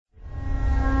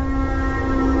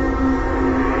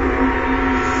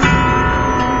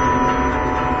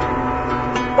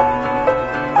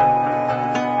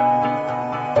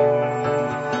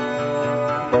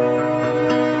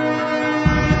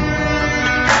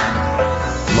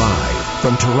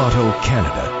From Toronto,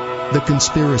 Canada, The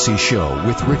Conspiracy Show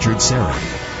with Richard Serra.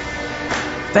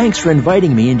 Thanks for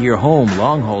inviting me into your home,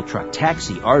 long-haul truck,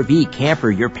 taxi, RV,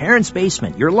 camper, your parents'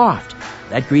 basement, your loft,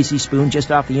 that greasy spoon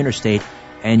just off the interstate,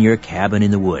 and your cabin in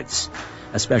the woods.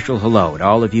 A special hello to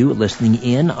all of you listening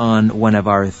in on one of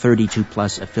our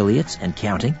 32-plus affiliates and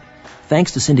counting.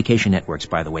 Thanks to Syndication Networks,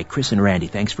 by the way. Chris and Randy,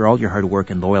 thanks for all your hard work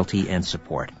and loyalty and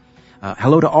support.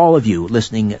 Hello to all of you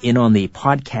listening in on the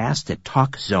podcast at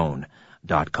TalkZone.com.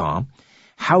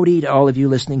 Howdy to all of you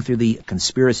listening through the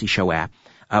Conspiracy Show app,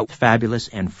 fabulous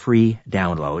and free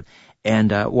download.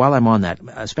 And while I'm on that,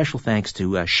 a special thanks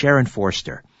to Sharon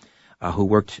Forster, who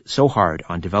worked so hard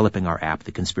on developing our app,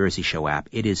 the Conspiracy Show app.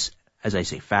 It is, as I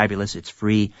say, fabulous. It's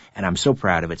free, and I'm so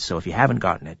proud of it. So if you haven't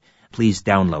gotten it, please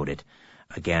download it.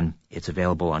 Again, it's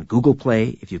available on Google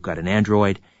Play if you've got an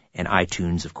Android, and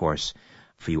iTunes, of course,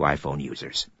 for you iPhone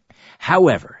users.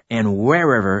 However, and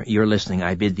wherever you're listening,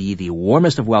 I bid thee the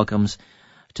warmest of welcomes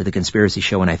to the Conspiracy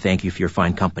Show, and I thank you for your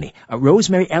fine company.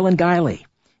 Rosemary Ellen Guilley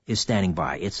is standing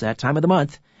by. It's that time of the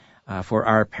month for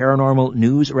our Paranormal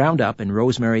News Roundup, and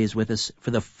Rosemary is with us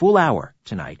for the full hour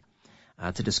tonight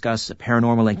to discuss a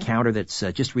paranormal encounter that's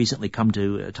just recently come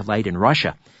to light in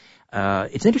Russia.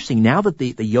 It's interesting, now that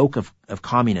the yoke of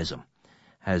communism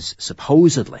has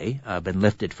supposedly been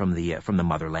lifted from the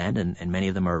motherland, and many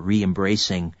of them are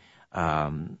re-embracing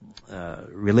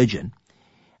religion.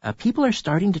 People are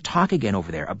starting to talk again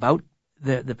over there about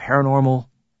the paranormal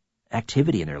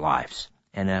activity in their lives,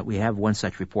 and we have one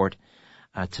such report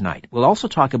tonight. We'll also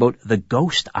talk about the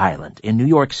Ghost Island in New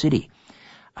York City.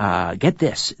 Get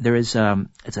this: there is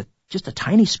just a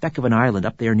tiny speck of an island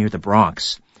up there near the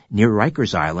Bronx, near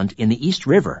Rikers Island in the East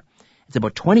River. It's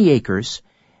about 20 acres,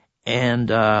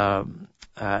 and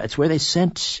it's where they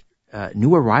sent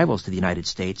new arrivals to the United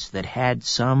States that had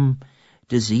some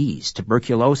disease,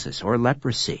 tuberculosis or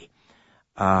leprosy.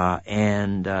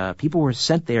 And people were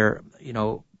sent there,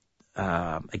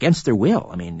 against their will.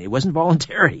 I mean, it wasn't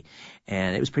voluntary.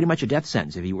 And it was pretty much a death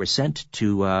sentence if you were sent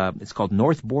to, it's called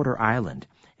North Border Island.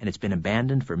 And it's been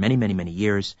abandoned for many, many, many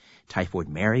years. Typhoid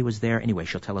Mary was there. Anyway,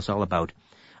 she'll tell us all about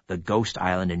the Ghost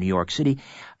Island in New York City,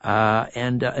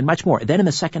 and much more. Then in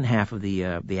the second half of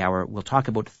the hour, we'll talk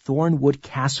about Thornwood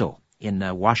Castle in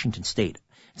Washington State.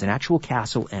 It's an actual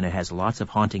castle, and it has lots of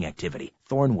haunting activity.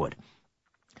 Thornwood.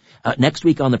 Next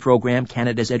week on the program,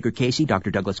 Canada's Edgar Casey,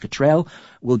 Dr. Douglas Cottrell,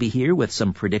 will be here with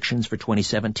some predictions for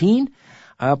 2017.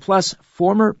 Plus,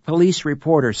 former police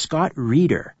reporter Scott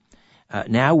Reeder,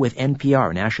 now with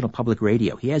NPR, National Public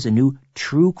Radio. He has a new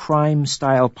true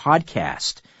crime-style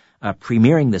podcast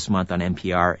premiering this month on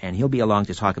NPR, and he'll be along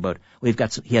to talk about,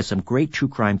 he has some great true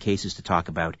crime cases to talk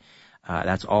about.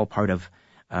 That's all part of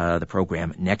the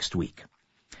program next week.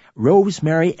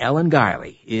 Rosemary Ellen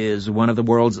Guilley is one of the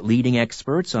world's leading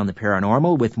experts on the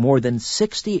paranormal, with more than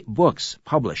 60 books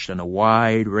published on a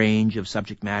wide range of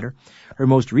subject matter. Her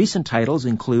most recent titles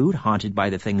include Haunted by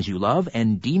the Things You Love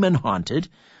and Demon Haunted,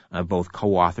 both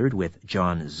co-authored with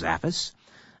John Zaffis,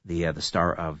 the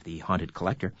star of The Haunted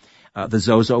Collector, The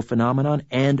Zozo Phenomenon,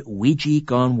 and Ouija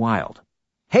Gone Wild.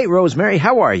 Hey, Rosemary,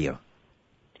 how are you?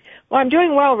 Well, I'm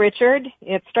doing well, Richard.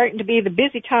 It's starting to be the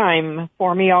busy time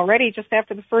for me already, just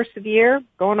after the first of the year,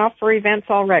 going off for events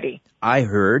already. I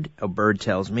heard, a bird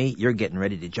tells me, you're getting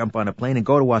ready to jump on a plane and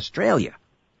go to Australia.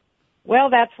 Well,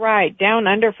 that's right. Down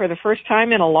under for the first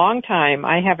time in a long time.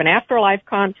 I have an afterlife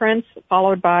conference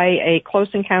followed by a Close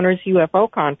Encounters UFO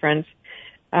conference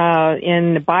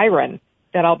in Byron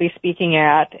that I'll be speaking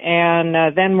at. And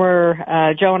then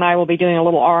Joe and I will be doing a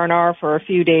little R&R for a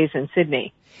few days in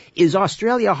Sydney. Is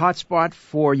Australia a hotspot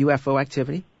for UFO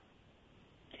activity?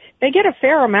 They get a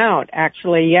fair amount,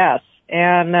 actually, yes,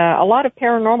 and a lot of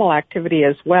paranormal activity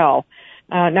as well.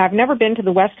 Now, I've never been to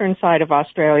the western side of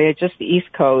Australia, just the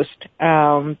east coast,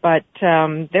 but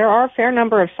there are a fair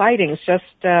number of sightings just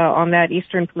on that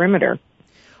eastern perimeter.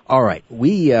 All right.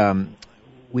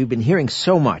 We've been hearing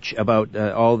so much about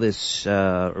all this,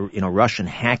 Russian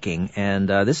hacking, and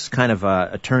this is kind of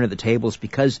a turn of the tables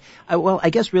because, I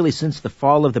guess really since the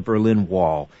fall of the Berlin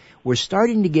Wall, we're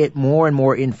starting to get more and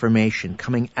more information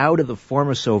coming out of the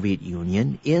former Soviet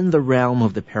Union in the realm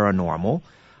of the paranormal.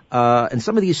 And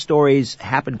some of these stories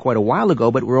happened quite a while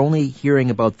ago, but we're only hearing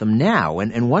about them now.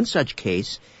 And one such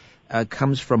case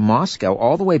comes from Moscow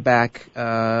all the way back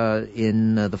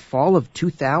in the fall of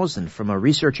 2000 from a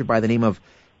researcher by the name of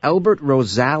Albert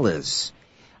Rosales,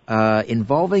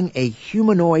 involving a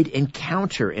humanoid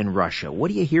encounter in Russia. What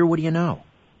do you hear? What do you know?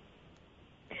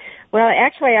 Well,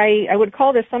 actually, I would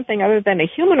call this something other than a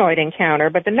humanoid encounter,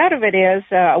 but the nut of it is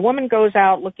a woman goes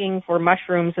out looking for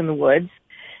mushrooms in the woods,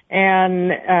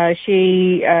 and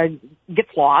she gets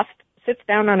lost, sits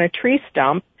down on a tree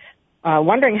stump,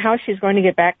 wondering how she's going to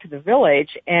get back to the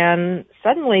village, and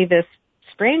suddenly this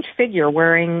strange figure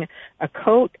wearing a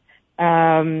coat,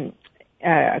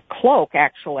 a cloak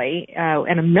actually,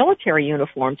 and a military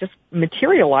uniform just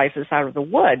materializes out of the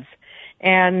woods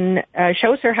and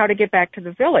shows her how to get back to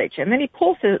the village. And then he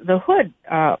pulls the hood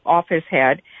off his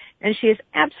head, and she is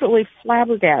absolutely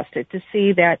flabbergasted to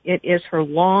see that it is her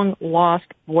long-lost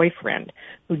boyfriend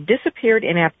who disappeared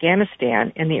in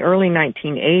Afghanistan in the early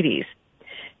 1980s.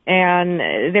 And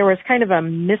there was kind of a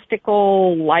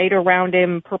mystical light around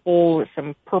him,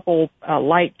 some purple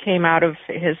light came out of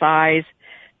his eyes.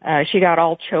 She got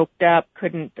all choked up,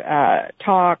 couldn't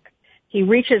talk. He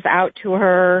reaches out to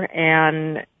her,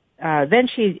 and then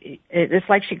it's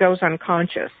like she goes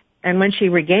unconscious. And when she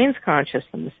regains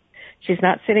consciousness, she's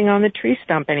not sitting on the tree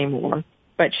stump anymore,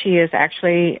 but she is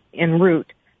actually en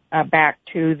route back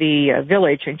to the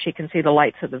village, and she can see the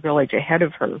lights of the village ahead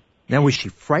of her. Now, was she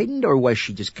frightened, or was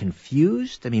she just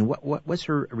confused? I mean, what was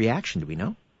her reaction, do we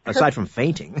know? Aside from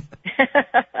fainting.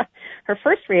 Her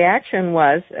first reaction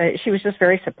was she was just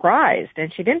very surprised,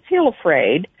 and she didn't feel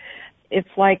afraid. It's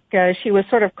like she was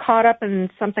sort of caught up in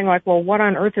something like, well, what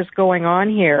on earth is going on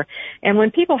here? And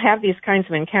when people have these kinds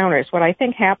of encounters, what I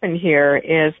think happened here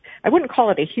is, I wouldn't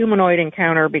call it a humanoid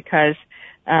encounter because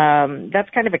that's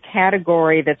kind of a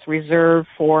category that's reserved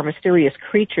for mysterious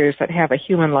creatures that have a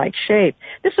human-like shape.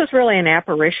 This was really an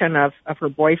apparition of her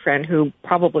boyfriend, who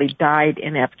probably died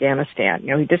in Afghanistan. You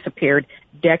know, he disappeared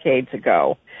decades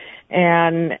ago.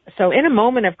 And so in a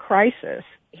moment of crisis,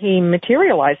 he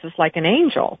materializes like an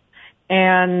angel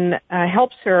and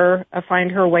helps her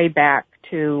find her way back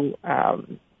to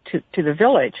the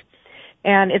village.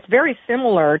 And it's very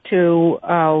similar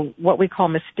to what we call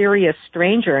mysterious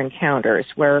stranger encounters,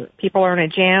 where people are in a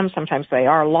jam, sometimes they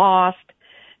are lost,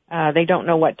 they don't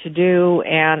know what to do,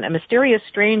 and a mysterious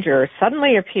stranger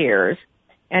suddenly appears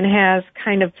and has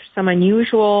kind of some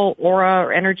unusual aura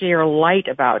or energy or light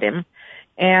about him,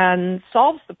 and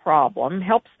solves the problem,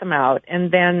 helps them out,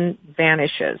 and then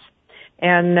vanishes.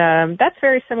 And that's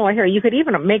very similar here. You could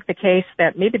even make the case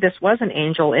that maybe this was an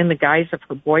angel in the guise of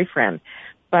her boyfriend,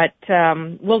 but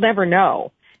we'll never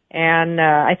know. And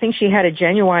I think she had a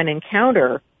genuine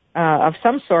encounter of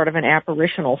some sort of an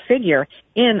apparitional figure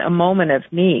in a moment of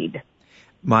need.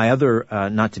 My other,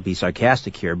 not to be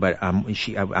sarcastic here, but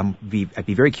I'd be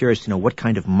very curious to know what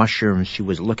kind of mushrooms she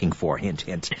was looking for. Hint,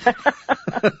 hint.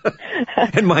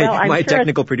 And my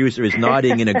technical producer is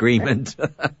nodding in agreement.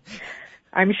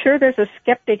 I'm sure there's a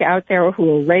skeptic out there who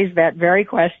will raise that very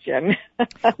question.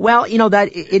 Well,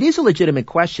 that it is a legitimate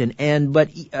question,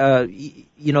 but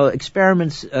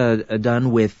experiments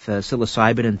done with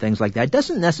psilocybin and things like that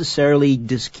doesn't necessarily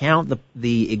discount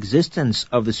the existence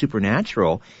of the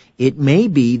supernatural. It may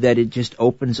be that it just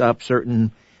opens up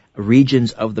certain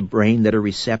regions of the brain that are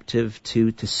receptive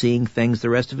to seeing things the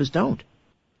rest of us don't.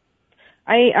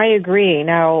 I agree.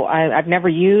 Now, I've never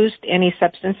used any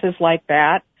substances like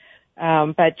that.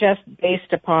 But just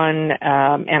based upon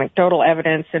anecdotal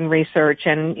evidence and research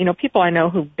and, people I know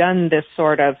who've done this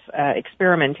sort of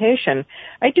experimentation,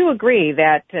 I do agree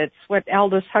that it's what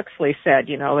Aldous Huxley said,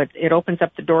 it opens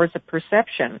up the doors of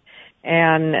perception.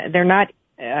 And they're not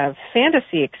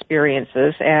fantasy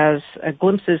experiences as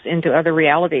glimpses into other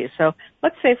realities. So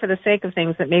let's say for the sake of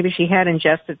things that maybe she had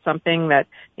ingested something that,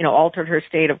 altered her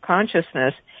state of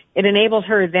consciousness. It enabled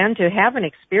her then to have an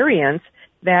experience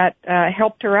that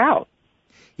helped her out.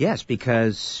 Yes,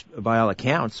 because by all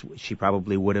accounts, she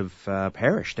probably would have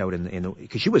perished out in the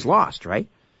because she was lost, right?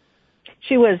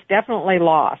 She was definitely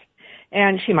lost,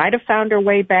 and she might have found her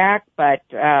way back, but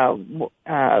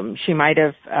she might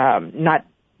have not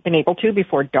been able to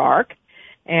before dark,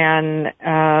 and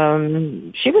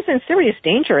she was in serious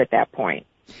danger at that point.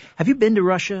 Have you been to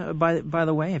Russia, by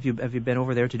the way? Have you been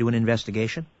over there to do an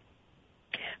investigation?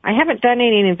 I haven't done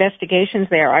any investigations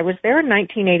there. I was there in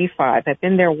 1985. I've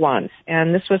been there once,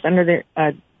 and this was under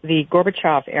the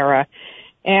Gorbachev era.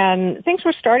 And things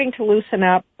were starting to loosen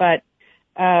up, but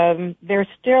there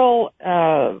still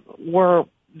were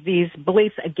these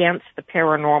beliefs against the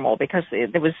paranormal because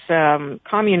there was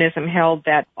communism held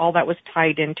that all that was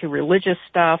tied into religious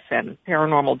stuff and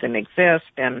paranormal didn't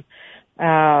exist, and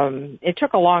it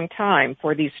took a long time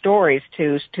for these stories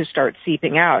to start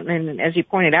seeping out. And as you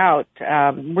pointed out,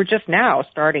 we're just now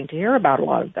starting to hear about a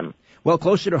lot of them. Well,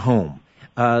 closer to home,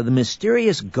 the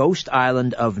mysterious ghost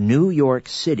island of New York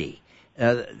City.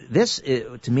 This,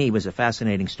 to me, was a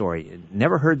fascinating story.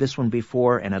 Never heard this one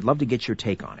before, and I'd love to get your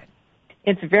take on it.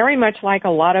 It's very much like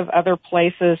a lot of other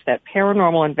places that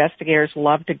paranormal investigators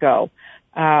love to go.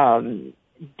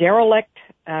 Derelict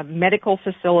medical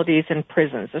facilities and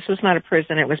prisons. This was not a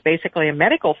prison. It was basically a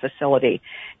medical facility.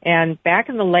 And back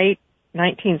in the late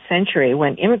 19th century,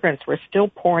 when immigrants were still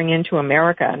pouring into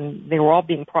America and they were all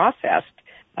being processed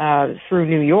through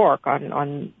New York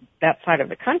on that side of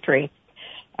the country,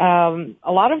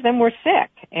 a lot of them were sick,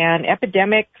 and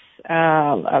epidemics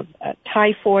of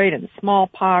typhoid and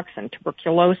smallpox and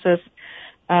tuberculosis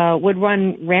would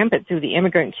run rampant through the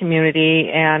immigrant community,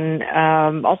 and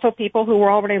also people who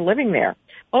were already living there.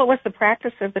 Well, it was the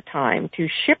practice of the time to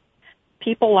ship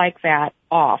people like that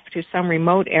off to some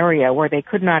remote area where they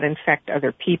could not infect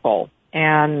other people.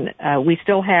 And we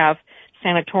still have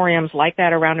sanatoriums like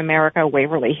that around America.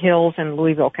 Waverly Hills in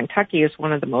Louisville, Kentucky is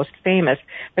one of the most famous,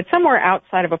 but somewhere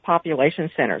outside of a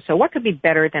population center. So what could be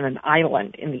better than an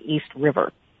island in the East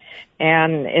River?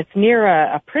 And it's near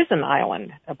a prison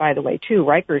island, by the way, too,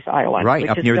 Rikers Island. Right,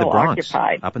 which up is near the still Bronx.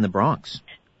 Occupied. Up in the Bronx.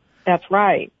 That's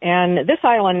right. And this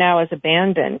island now is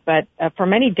abandoned, but for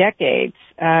many decades,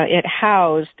 it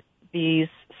housed these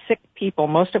sick people,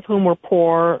 most of whom were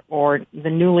poor or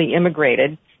the newly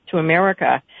immigrated to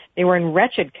America. They were in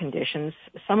wretched conditions.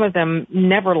 Some of them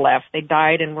never left. They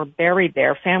died and were buried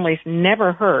there. Families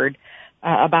never heard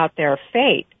about their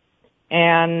fate.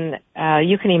 And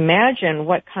you can imagine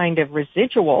what kind of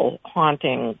residual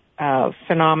haunting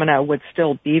phenomena would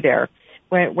still be there.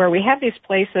 Where we have these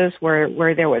places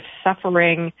where there was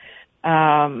suffering,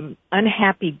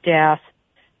 unhappy death,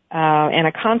 and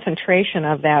a concentration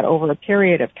of that over a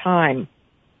period of time,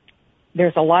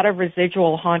 there's a lot of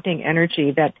residual haunting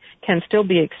energy that can still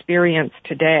be experienced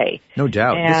today. No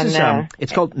doubt. And, this is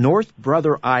it's called North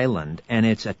Brother Island, and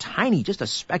it's a tiny, just a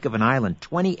speck of an island,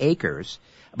 20 acres.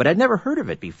 But I'd never heard of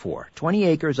it before. 20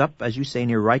 acres up, as you say,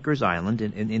 near Rikers Island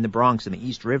in the Bronx in the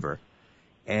East River.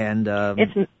 And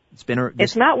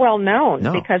it's not well known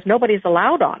because nobody's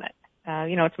allowed on it.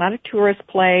 It's not a tourist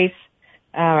place.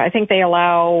 I think they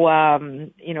allow,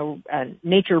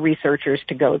 nature researchers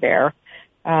to go there.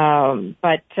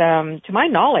 But to my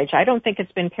knowledge, I don't think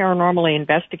it's been paranormally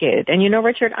investigated. And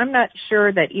Richard, I'm not sure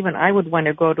that even I would want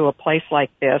to go to a place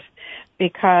like this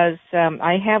because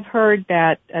I have heard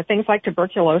that things like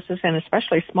tuberculosis and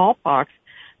especially smallpox,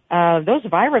 those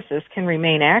viruses can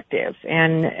remain active.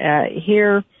 And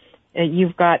here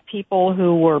you've got people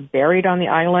who were buried on the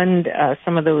island.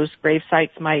 Some of those grave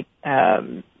sites might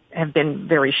have been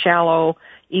very shallow,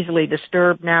 easily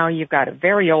disturbed. Now you've got a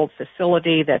very old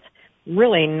facility that's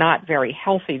really not very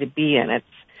healthy to be in.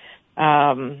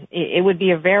 It would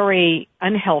be a very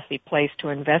unhealthy place to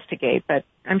investigate, but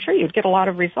I'm sure you'd get a lot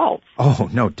of results. Oh,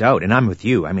 no doubt. And I'm with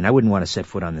you. I mean, I wouldn't want to set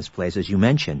foot on this place, as you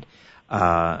mentioned.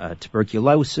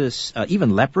 Tuberculosis,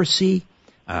 even leprosy,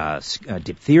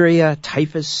 diphtheria,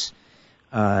 typhus,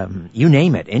 you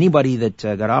name it. Anybody that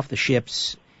got off the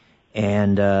ships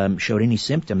and showed any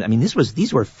symptoms. I mean,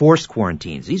 these were forced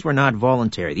quarantines. These were not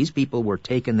voluntary. These people were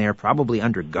taken there probably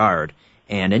under guard,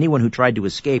 and anyone who tried to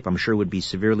escape, I'm sure, would be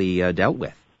severely dealt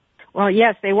with. Well,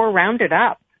 yes, they were rounded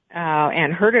up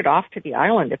and herded off to the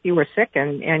island. If you were sick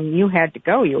and you had to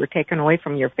go, you were taken away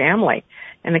from your family.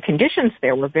 And the conditions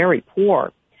there were very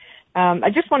poor. I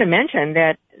just want to mention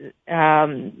that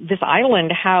this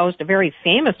island housed a very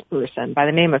famous person by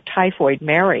the name of Typhoid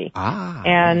Mary.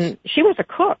 And yes. She was a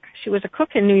cook. She was a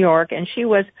cook in New York, and she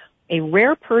was a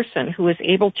rare person who was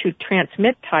able to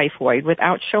transmit typhoid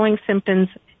without showing symptoms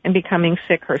and becoming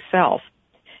sick herself.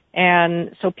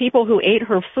 And so people who ate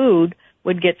her food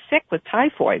would get sick with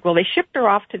typhoid. Well, they shipped her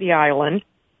off to the island,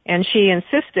 and she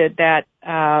insisted that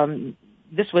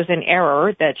this was an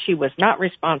error, that she was not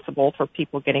responsible for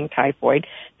people getting typhoid.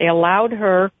 They allowed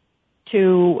her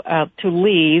to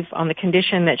leave on the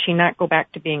condition that she not go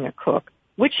back to being a cook,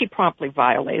 which she promptly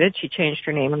violated. She changed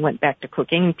her name and went back to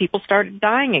cooking, and people started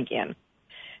dying again.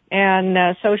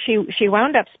 And so she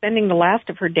wound up spending the last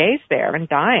of her days there and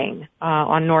dying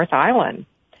on North Island,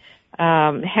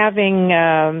 having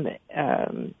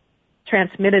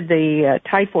transmitted the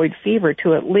typhoid fever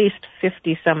to at least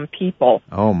 50-some people.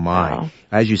 Oh, my.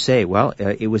 As you say, well,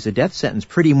 it was a death sentence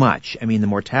pretty much. I mean, the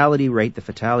mortality rate, the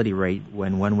fatality rate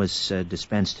when one was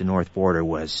dispensed to North Border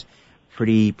was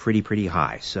pretty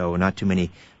high. So not too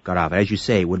many got off. As you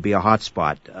say, it would be a hot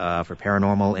spot for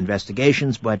paranormal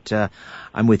investigations, but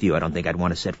I'm with you. I don't think I'd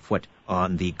want to set foot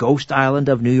on the ghost island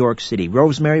of New York City.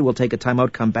 Rosemary, we'll take a time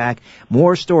out, come back.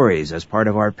 More stories as part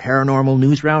of our paranormal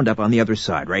news roundup on the other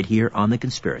side, right here on The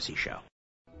Conspiracy Show.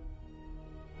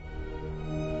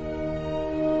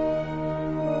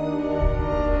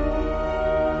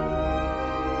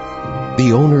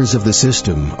 The owners of the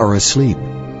system are asleep.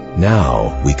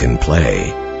 Now we can play.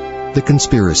 The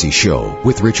Conspiracy Show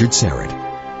with Richard Serrett.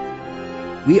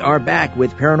 We are back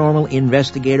with paranormal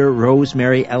investigator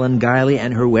Rosemary Ellen Guilley,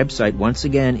 and her website, once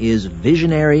again, is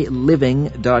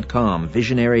visionaryliving.com.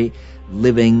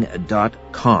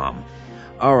 Visionaryliving.com.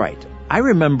 All right. I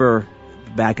remember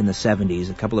back in the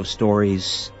 70s, a couple of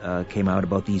stories came out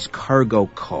about these cargo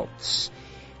cults.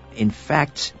 In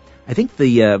fact, I think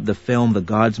the film The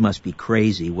Gods Must Be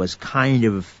Crazy was kind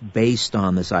of based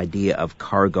on this idea of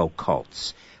cargo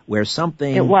cults, where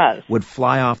something would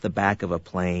fly off the back of a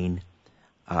plane,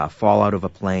 fall out of a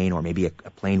plane, or maybe a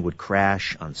plane would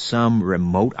crash on some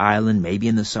remote island, maybe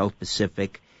in the South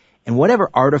Pacific, and whatever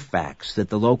artifacts that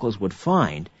the locals would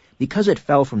find, because it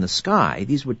fell from the sky,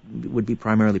 these would be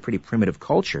primarily pretty primitive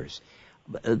cultures,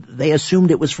 they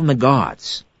assumed it was from the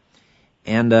gods.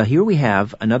 And here we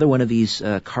have another one of these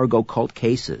cargo cult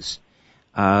cases,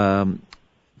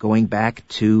 going back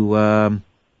to,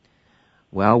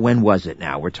 when was it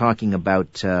now? We're talking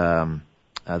about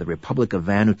the Republic of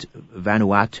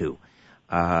Vanuatu,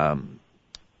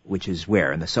 which is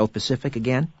where? In the South Pacific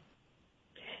again?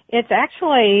 It's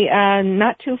actually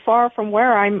not too far from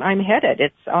where I'm headed.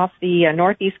 It's off the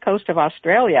northeast coast of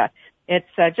Australia.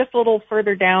 It's just a little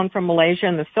further down from Malaysia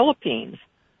and the Philippines.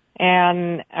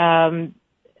 And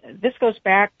this goes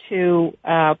back to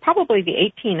probably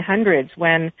the 1800s,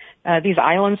 when these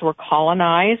islands were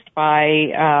colonized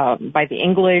by the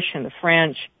English and the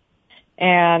French.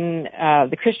 And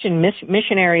the Christian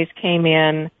missionaries came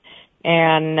in,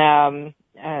 and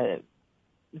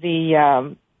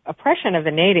the oppression of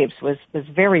the natives was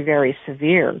very, very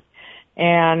severe.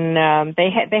 And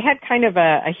they had kind of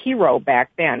a hero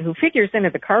back then who figures into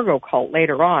the cargo cult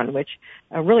later on, which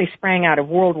really sprang out of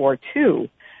World War II.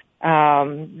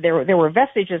 There were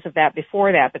vestiges of that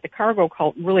before that, but the cargo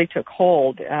cult really took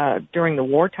hold during the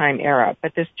wartime era.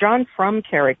 But this John Frum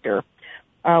character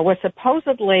was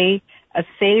supposedly a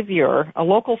savior, a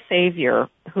local savior,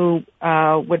 who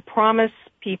would promise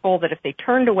people that if they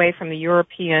turned away from the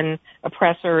European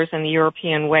oppressors and the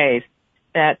European ways,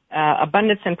 that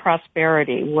abundance and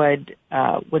prosperity would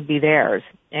be theirs.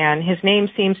 And his name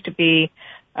seems to be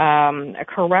a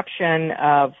corruption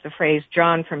of the phrase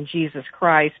John from Jesus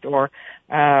Christ, or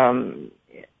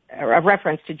a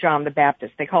reference to John the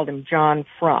Baptist. They called him John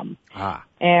Frum.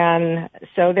 And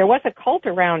so there was a cult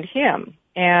around him,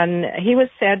 and he was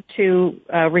said to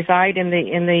reside in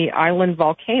the island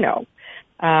volcano.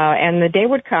 And the day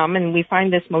would come, and we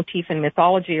find this motif in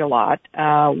mythology a lot,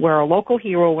 where a local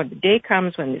hero, when the day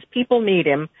comes when his people need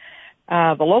him,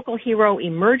 the local hero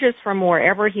emerges from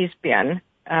wherever he's been,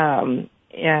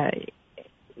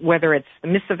 whether it's the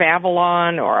Mists of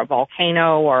Avalon or a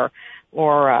volcano or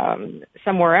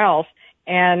somewhere else,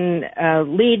 and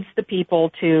leads the people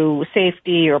to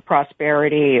safety or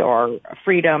prosperity or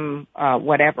freedom,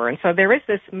 whatever. And so there is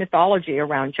this mythology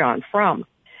around John Frum.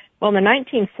 Well, in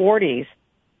the 1940s,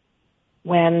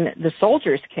 when the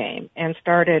soldiers came and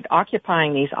started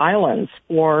occupying these islands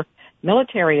for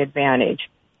military advantage,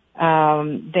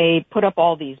 they put up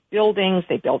all these buildings,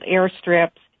 they built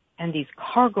airstrips, and these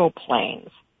cargo planes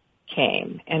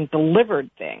came and delivered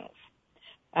things.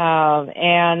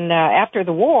 And after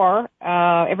the war,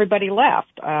 everybody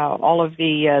left. All of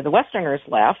the Westerners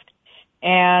left,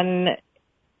 and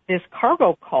this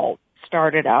cargo cult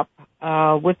started up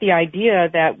with the idea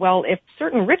that, well, if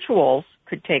certain rituals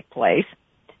could take place,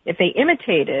 if they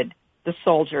imitated the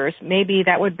soldiers, maybe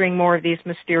that would bring more of these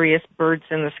mysterious birds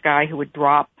in the sky who would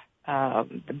drop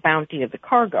the bounty of the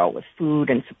cargo with food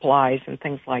and supplies and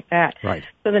things like that. Right.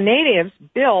 So the natives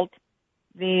built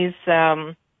these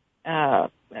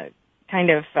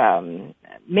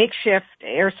makeshift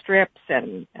airstrips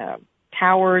and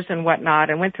towers and whatnot,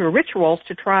 and went through rituals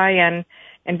to try and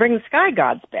bring the sky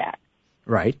gods back.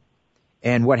 Right.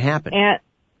 And what happened? And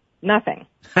nothing.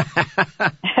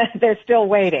 They're still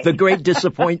waiting. The Great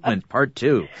Disappointment, Part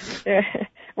 2.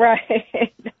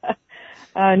 Right.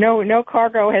 No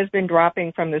cargo has been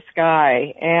dropping from the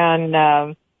sky, and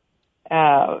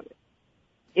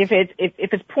if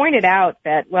it's pointed out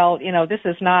that, well, this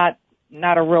is not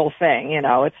a real thing,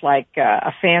 it's like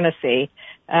a fantasy.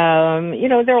 There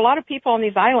are a lot of people on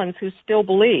these islands who still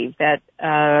believe that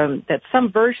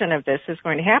some version of this is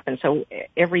going to happen. So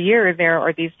every year there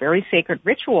are these very sacred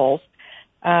rituals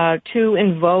to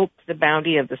invoke the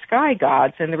bounty of the sky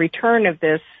gods and the return of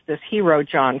this hero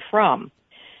John Frum.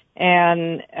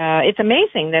 And it's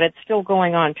amazing that it's still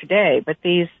going on today, but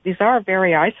these are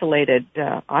very isolated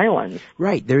islands.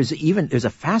 Right. There's a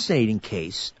fascinating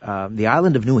case, the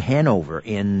island of New Hanover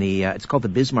it's called the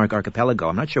Bismarck Archipelago.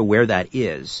 I'm not sure where that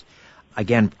is.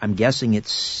 Again, I'm guessing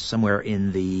it's somewhere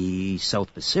in the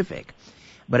South Pacific.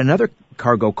 But another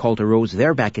cargo cult arose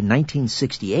there back in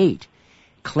 1968.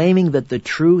 claiming that the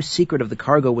true secret of the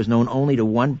cargo was known only to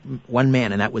one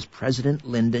man, and that was President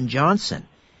Lyndon Johnson.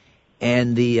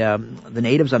 And the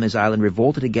natives on this island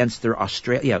revolted against their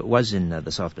it was in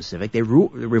the South Pacific. They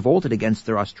revolted against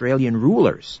their Australian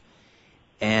rulers.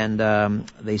 And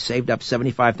they saved up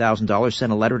 $75,000,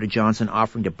 sent a letter to Johnson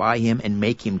offering to buy him and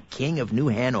make him king of New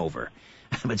Hanover.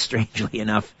 But strangely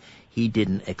enough, he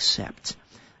didn't accept.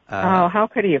 How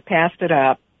could he have passed it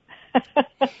up?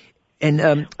 And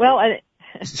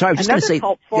sorry, I was just going to say,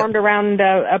 cult formed around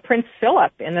Prince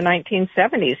Philip in the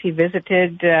 1970s. He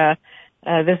visited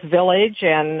this village,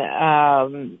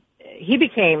 and he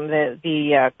became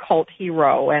the cult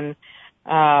hero and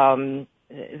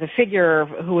the figure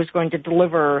who was going to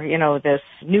deliver, this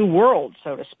new world,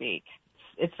 so to speak.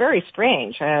 It's very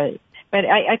strange, but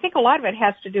I think a lot of it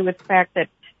has to do with the fact that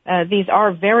these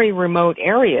are very remote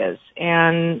areas,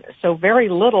 and so very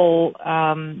little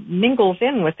mingles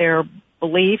in with their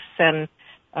beliefs and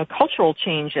cultural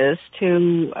changes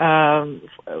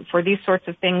for these sorts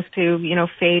of things to,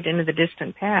 fade into the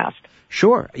distant past.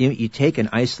 Sure. You take an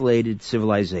isolated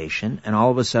civilization, and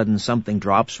all of a sudden something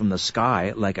drops from the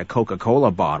sky like a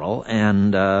Coca-Cola bottle,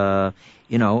 and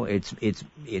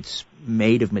it's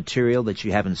made of material that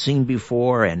you haven't seen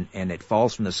before, and it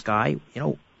falls from the sky.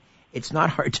 It's not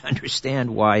hard to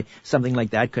understand why something like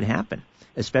that could happen,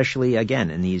 especially again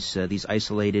in these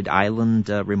isolated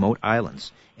remote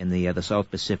islands in the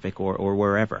South Pacific or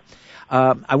wherever.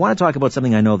 I want to talk about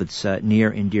something I know that's near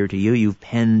and dear to you. You've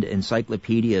penned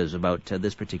encyclopedias about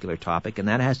this particular topic, and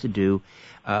that has to do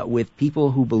with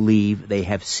people who believe they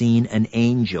have seen an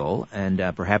angel. And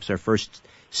perhaps our first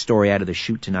story out of the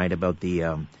chute tonight about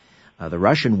the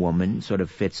Russian woman sort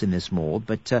of fits in this mold.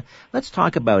 But let's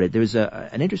talk about it. There's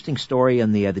an interesting story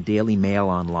in the Daily Mail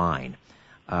online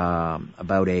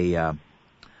about a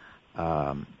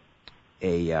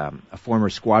former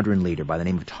squadron leader by the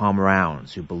name of Tom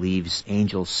Rounds who believes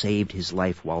angels saved his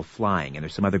life while flying. And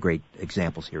there's some other great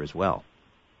examples here as well.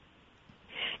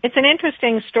 It's an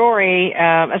interesting story,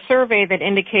 a survey that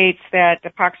indicates that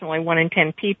approximately 1 in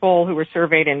 10 people who were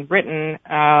surveyed in Britain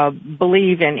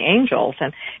believe in angels.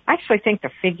 And I actually think the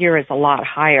figure is a lot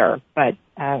higher, but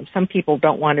some people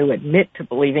don't want to admit to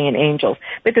believing in angels.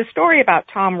 But the story about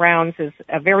Tom Rounds is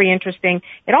very interesting.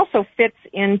 It also fits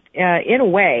in a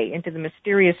way into the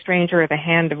mysterious stranger at the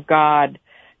hand of God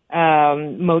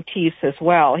motifs as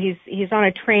well. He's on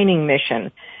a training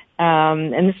mission.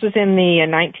 And this was in the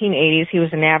 1980s. He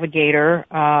was a navigator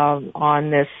on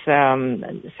this,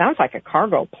 sounds like a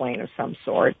cargo plane of some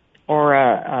sort, or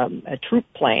a troop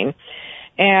plane.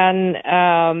 And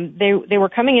they were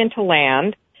coming into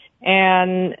land,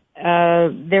 and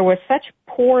there was such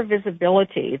poor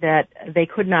visibility that they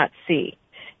could not see.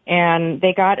 And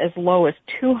they got as low as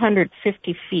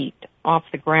 250 feet off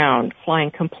the ground, flying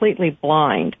completely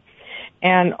blind.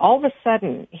 And all of a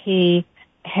sudden, he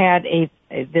had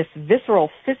this visceral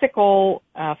physical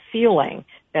feeling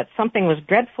that something was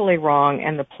dreadfully wrong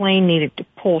and the plane needed to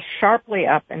pull sharply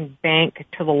up and bank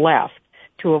to the left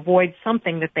to avoid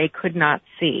something that they could not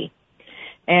see.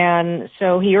 And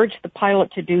so he urged the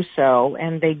pilot to do so,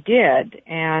 and they did.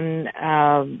 And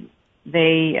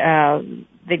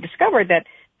they discovered that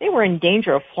they were in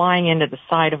danger of flying into the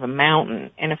side of a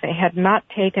mountain. And if they had not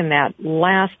taken that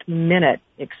last-minute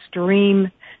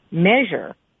extreme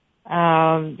measure,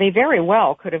 they very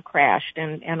well could have crashed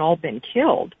and all been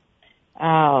killed.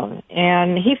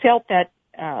 And he felt that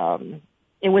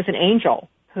it was an angel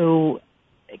who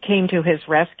came to his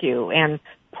rescue and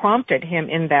prompted him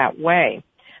in that way.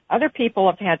 Other people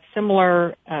have had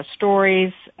similar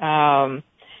stories. For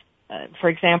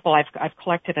example, I've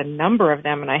collected a number of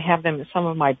them, and I have them in some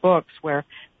of my books, where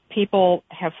people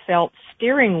have felt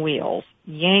steering wheels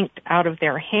yanked out of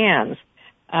their hands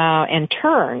and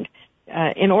turned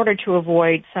in order to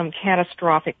avoid some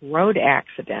catastrophic road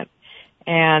accident.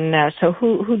 And so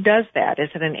who does that? Is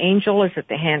it an angel? Is it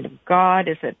the hand of God?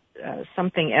 Is it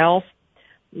something else?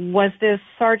 Was this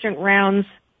Sergeant Rounds'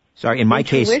 Sorry, in my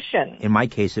intuition? In my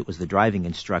case, it was the driving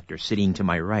instructor sitting to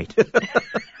my right.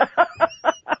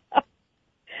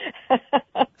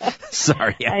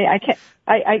 Sorry.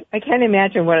 I can't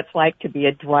imagine what it's like to be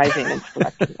a driving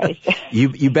instructor.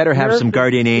 You better have some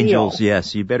guardian angels.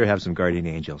 Yes, you better have some guardian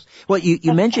angels. Well,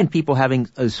 you mentioned people having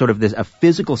a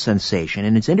physical sensation,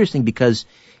 and it's interesting because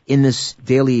in this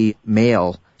Daily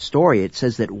Mail story, it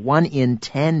says that 1 in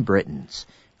 10 Britons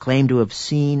claim to have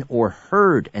seen or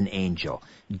heard an angel,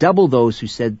 double those who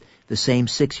said the same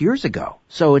 6 years ago.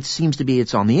 So it seems to be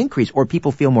it's on the increase, or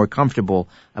people feel more comfortable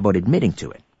about admitting to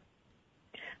it.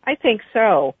 I think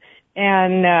so.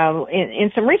 And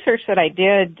in some research that I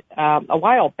did a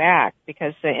while back,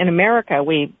 because in America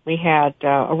we had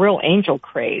a real angel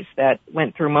craze that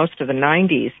went through most of the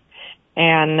 90s,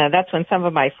 and that's when some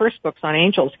of my first books on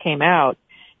angels came out.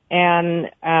 And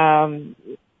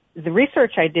the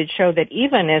research I did show that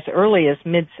even as early as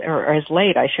as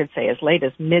late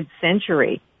as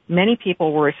mid-century, many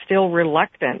people were still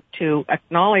reluctant to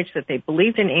acknowledge that they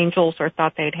believed in angels or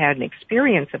thought they'd had an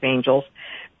experience of angels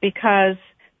because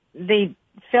they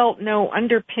felt no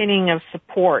underpinning of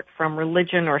support from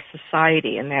religion or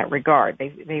society in that regard.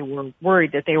 They were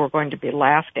worried that they were going to be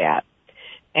laughed at.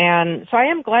 And so I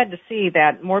am glad to see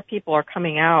that more people are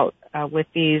coming out with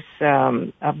these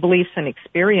beliefs and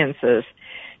experiences.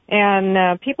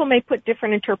 And people may put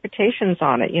different interpretations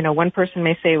on it. You know, one person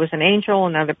may say it was an angel,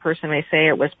 another person may say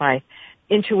it was my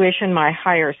intuition, my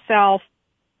higher self.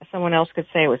 Someone else could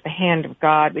say it was the hand of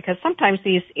God, because sometimes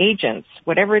these agents,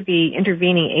 whatever the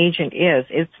intervening agent is,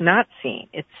 it's not seen,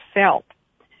 it's felt.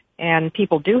 And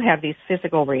people do have these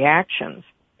physical reactions.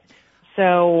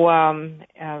 So,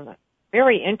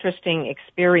 very interesting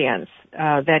experience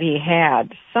that he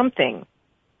had. Something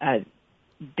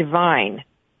divine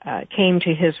came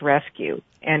to his rescue.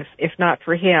 And if not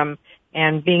for him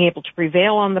and being able to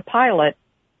prevail on the pilot,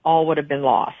 all would have been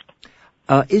lost.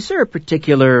 Is there a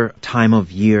particular time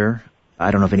of year,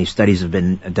 I don't know if any studies have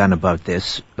been done about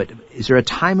this, but is there a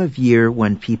time of year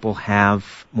when people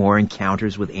have more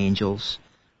encounters with angels?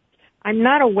 I'm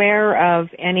not aware of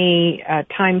any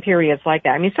time periods like that.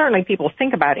 I mean, certainly people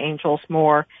think about angels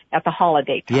more at the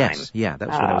holiday time. Yes, yeah,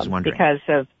 that's what I was wondering. Because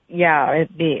of,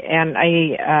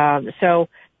 so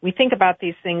we think about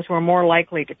these things, we're more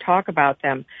likely to talk about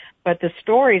them. But the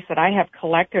stories that I have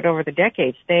collected over the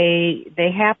decades,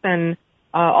 they happen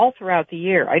all throughout the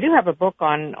year. I do have a book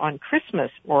on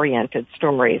Christmas-oriented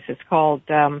stories. It's called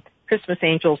Christmas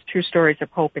Angels, True Stories of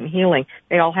Hope and Healing.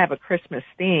 They all have a Christmas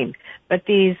theme. But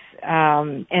these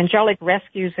angelic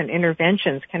rescues and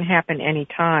interventions can happen any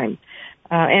time.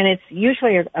 And it's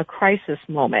usually a crisis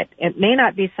moment. It may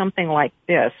not be something like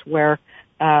this where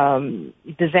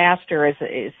disaster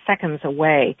is seconds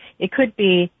away. It could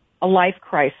be a life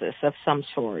crisis of some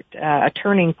sort, a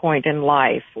turning point in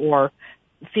life, or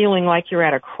feeling like you're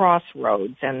at a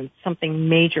crossroads and something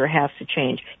major has to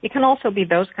change. It can also be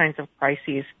those kinds of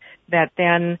crises that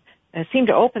then seem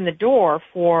to open the door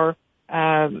for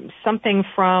something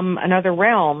from another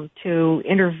realm to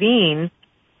intervene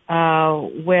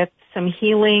with some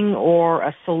healing or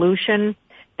a solution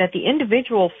that the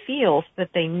individual feels that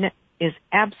is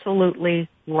absolutely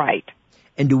right.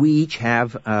 And do we each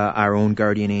have our own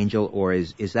guardian angel, or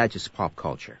is that just pop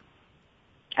culture?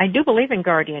 I do believe in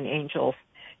guardian angels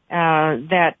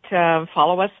that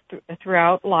follow us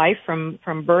throughout life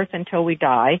from birth until we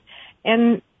die,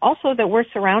 and also that we're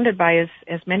surrounded by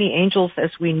as many angels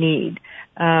as we need.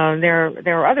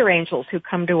 There are other angels who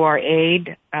come to our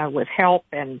aid with help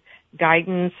and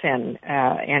guidance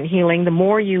and healing. The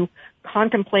more you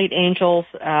contemplate angels,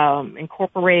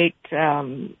 incorporate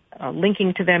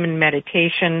linking to them in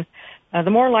meditation, the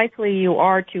more likely you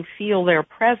are to feel their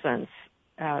presence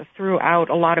throughout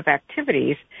a lot of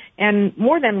activities, and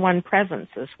more than one presence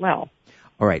as well.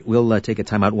 All right, we'll take a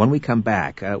time out. When we come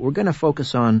back, we're going to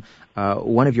focus on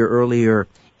one of your earlier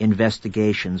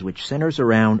investigations, which centers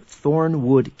around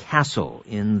Thornwood Castle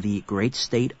in the great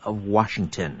state of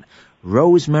Washington.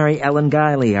 Rosemary Ellen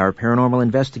Guilley, our paranormal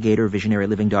investigator,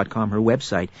 visionaryliving.com, her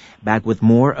website. Back with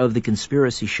more of The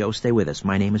Conspiracy Show. Stay with us.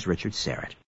 My name is Richard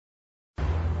Serrett.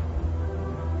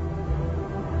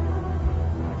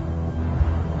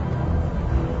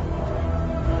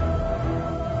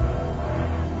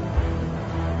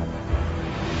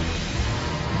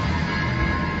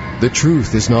 The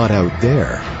truth is not out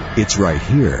there. It's right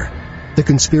here. The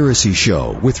Conspiracy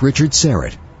Show with Richard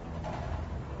Serrett.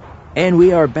 And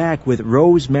we are back with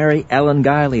Rosemary Ellen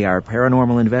Guilley, our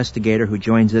paranormal investigator, who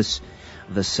joins us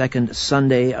the second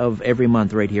Sunday of every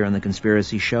month right here on The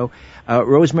Conspiracy Show.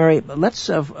 Rosemary, let's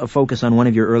focus on one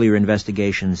of your earlier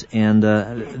investigations, and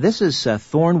this is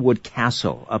Thornwood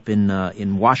Castle up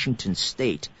in Washington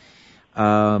State,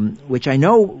 which I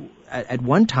know at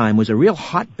one time was a real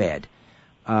hotbed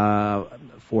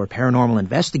for paranormal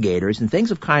investigators, and things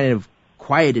have kind of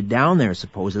quieted down there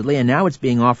supposedly, and now it's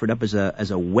being offered up as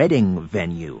a wedding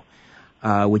venue,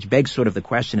 which begs sort of the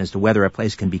question as to whether a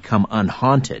place can become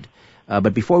unhaunted.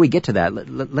 But before we get to that,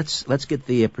 let's get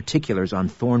the particulars on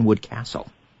Thornwood Castle.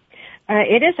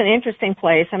 It is an interesting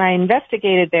place, and I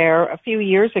investigated there a few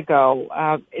years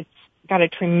ago. It's got a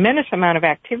tremendous amount of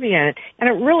activity in it, and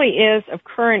it really is of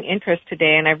current interest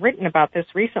today, and I've written about this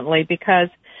recently because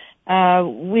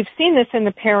We've seen this in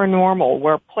the paranormal,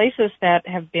 where places that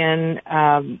have been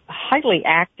highly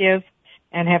active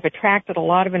and have attracted a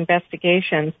lot of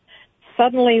investigations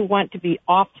suddenly want to be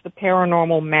off the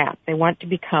paranormal map. They want to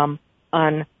become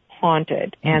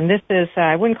unhaunted. And this is,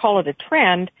 I wouldn't call it a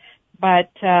trend, but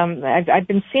I've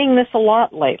been seeing this a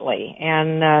lot lately.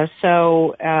 And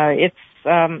so it's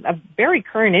a very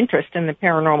current interest in the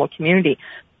paranormal community.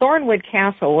 Thornwood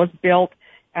Castle was built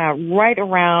right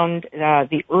around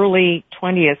the early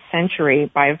 20th century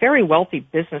by a very wealthy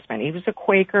businessman. He was a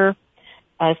Quaker.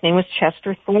 His name was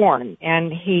Chester Thorne,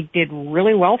 and he did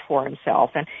really well for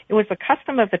himself. And it was the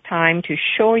custom of the time to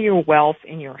show your wealth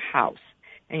in your house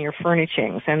and your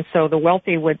furnishings. And so the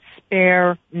wealthy would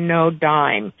spare no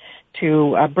dime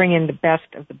to bring in the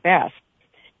best of the best.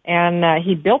 And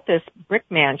he built this brick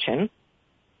mansion.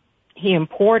 He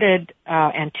imported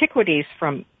antiquities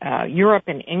from Europe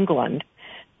and England,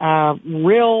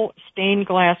 real stained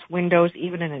glass windows,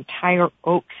 even an entire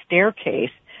oak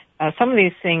staircase. Some of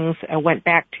these things went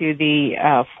back to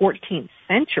the 14th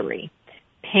century.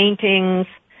 Paintings,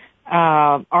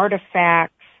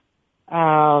 artifacts.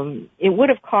 It would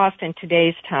have cost in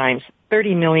today's times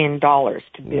 $30 million to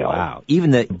build. Wow.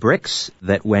 Even the bricks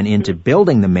that went into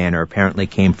building the manor apparently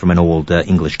came from an old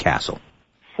English castle.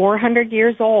 400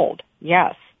 years old,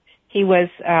 yes. He was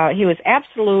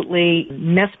absolutely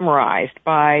mesmerized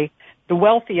by the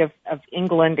wealthy of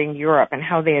England and Europe and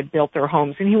how they had built their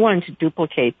homes, and he wanted to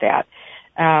duplicate that.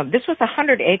 This was a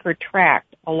 100-acre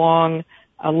tract along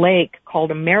a lake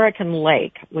called American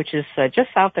Lake, which is just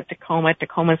south of Tacoma.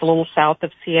 Tacoma's a little south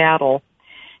of Seattle.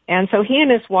 And so he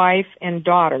and his wife and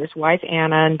daughters, wife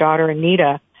Anna and daughter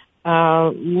Anita,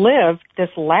 lived this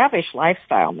lavish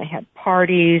lifestyle. And they had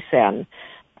parties and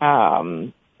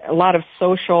a lot of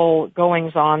social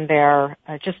goings-on there,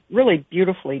 just really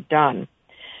beautifully done.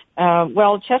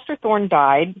 Well, Chester Thorne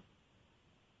died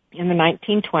in the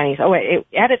 1920s.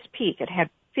 At its peak, it had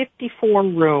 54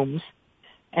 rooms,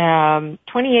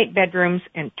 28 bedrooms,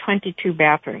 and 22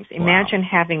 bathrooms. Imagine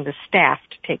having the staff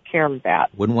to take care of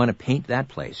that. Wouldn't want to paint that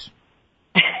place.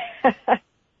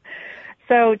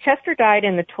 So Chester died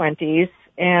in the 20s,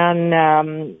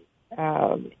 and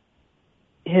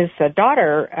his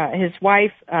daughter, his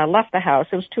wife, left the house.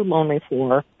 It was too lonely for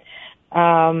her.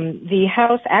 The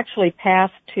house actually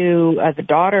passed to the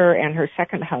daughter and her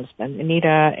second husband, Anita,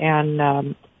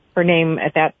 and her name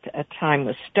at that time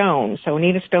was Stone. So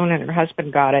Anita Stone and her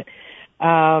husband got it.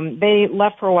 They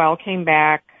left for a while, came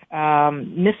back.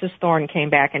 Mrs. Thorne came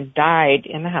back and died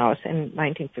in the house in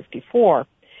 1954.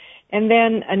 And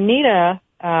then Anita,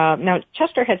 now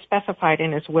Chester had specified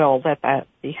in his will that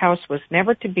the house was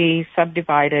never to be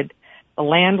subdivided. The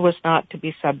land was not to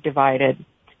be subdivided.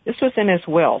 This was in his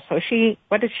will. So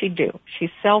what does she do?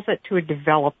 She sells it to a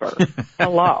developer.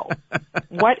 Hello.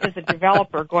 What is a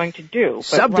developer going to do? But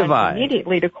subdivide. Run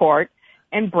immediately to court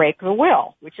and break the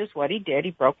will, which is what he did.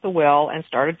 He broke the will and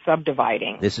started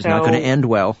subdividing. This is not going to end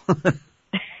well.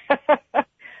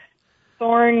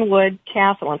 Thornwood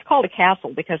Castle. And it's called a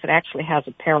castle because it actually has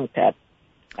a parapet.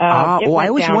 I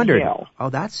always wondered. Downhill.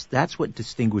 That's what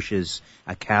distinguishes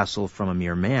a castle from a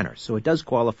mere manor. So it does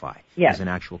qualify as an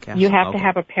actual castle. You have to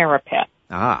have a parapet.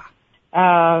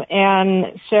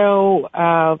 And so,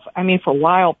 for a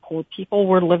while, poor people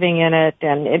were living in it,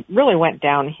 and it really went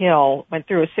downhill, went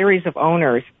through a series of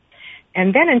owners.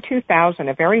 And then in 2000,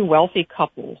 a very wealthy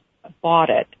couple bought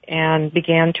it and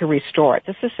began to restore it.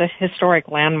 This is a historic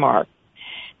landmark.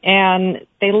 And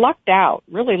they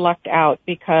really lucked out,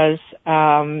 because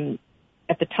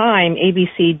at the time,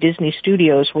 ABC Disney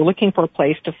Studios were looking for a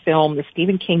place to film the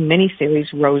Stephen King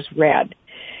miniseries Rose Red.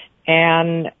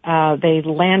 And they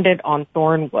landed on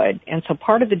Thornwood. And so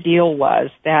part of the deal was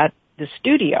that the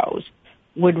studios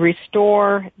would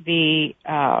restore the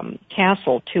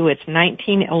castle to its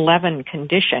 1911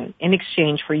 condition in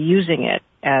exchange for using it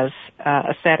as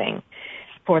a setting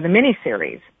for the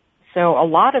miniseries. So a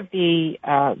lot of the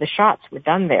shots were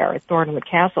done there at Thornwood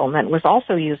Castle, and then it was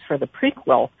also used for the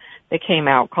prequel that came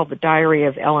out called The Diary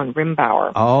of Ellen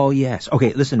Rimbauer. Oh, yes.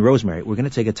 Okay, listen, Rosemary, we're going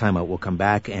to take a time out. We'll come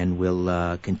back and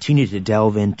we'll continue to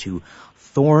delve into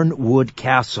Thornwood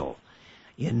Castle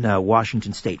in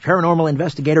Washington State. Paranormal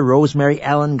investigator Rosemary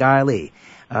Ellen Guilley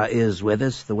is with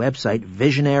us. The website,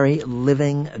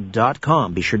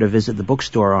 visionaryliving.com. Be sure to visit the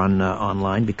bookstore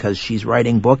online, because she's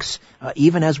writing books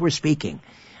even as we're speaking.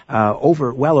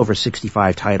 Well over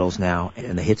 65 titles now,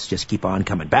 and the hits just keep on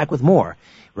coming. Back with more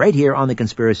right here on The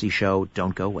Conspiracy Show.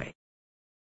 Don't go away.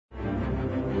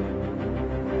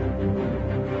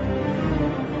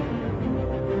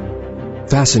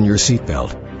 Fasten your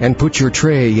seatbelt and put your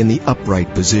tray in the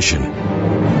upright position.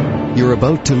 You're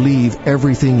about to leave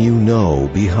everything you know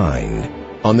behind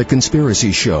on The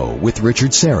Conspiracy Show with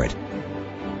Richard Serrett.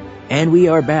 And we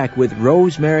are back with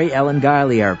Rosemary Ellen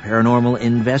Guilley, our paranormal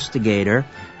investigator.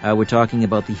 We're talking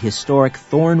about the historic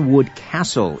Thornwood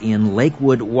Castle in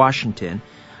Lakewood, Washington,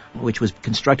 which was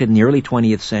constructed in the early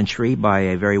 20th century by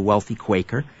a very wealthy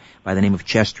Quaker by the name of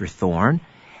Chester Thorne.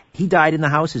 He died in the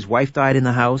house. His wife died in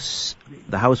the house.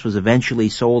 The house was eventually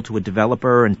sold to a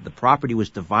developer, and the property was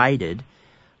divided.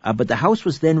 But the house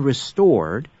was then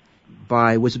restored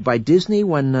was it by Disney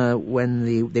when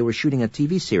they were shooting a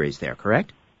TV series there,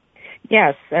 correct?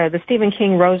 Yes, the Stephen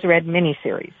King Rose Red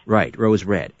miniseries. Right, Rose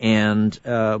Red. And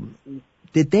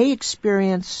did they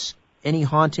experience any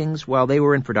hauntings while they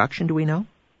were in production, do we know?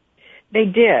 They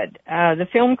did. The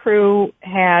film crew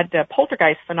had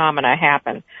poltergeist phenomena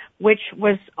happen, which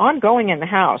was ongoing in the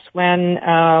house. When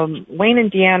Wayne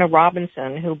and Deanna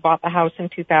Robinson, who bought the house in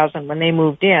 2000, when they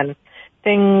moved in,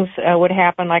 things would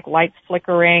happen like lights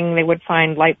flickering. They would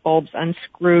find light bulbs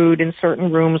unscrewed in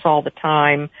certain rooms all the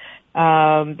time.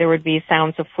 There would be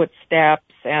sounds of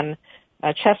footsteps, and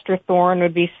Chester Thorne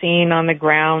would be seen on the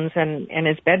grounds and in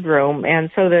his bedroom. And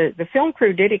so the film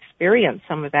crew did experience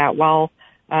some of that while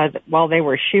they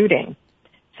were shooting.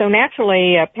 So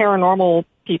naturally, paranormal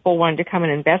people wanted to come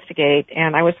and investigate,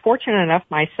 and I was fortunate enough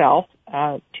myself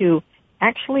to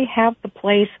actually have the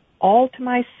place all to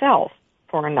myself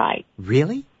for a night.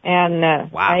 Really? And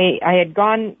wow. I had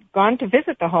gone to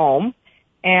visit the home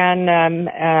and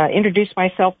introduced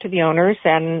myself to the owners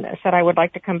and said I would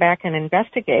like to come back and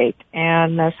investigate.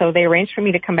 And so they arranged for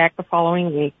me to come back the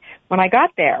following week. When I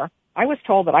got there, I was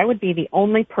told that I would be the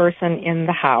only person in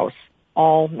the house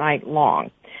all night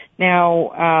long.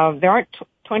 Now, there aren't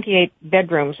 28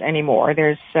 bedrooms anymore.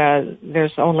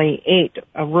 There's only 8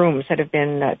 rooms that have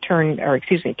been 10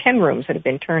 rooms that have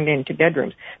been turned into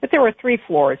bedrooms. But there were 3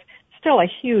 floors, still a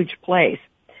huge place.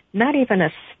 Not even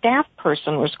a staff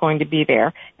person was going to be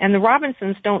there, and the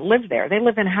Robinsons don't live there. They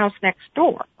live in a house next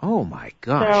door. Oh, my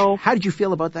gosh. So, how did you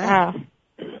feel about that?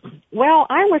 Well,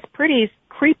 I was pretty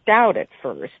creeped out at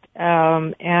first,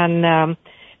 and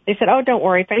they said, oh, don't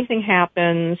worry. If anything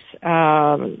happens,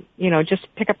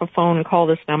 just pick up a phone and call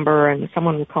this number, and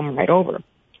someone will come right over.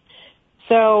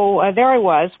 So there I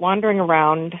was, wandering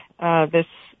around this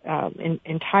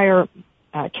entire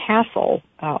castle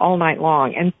all night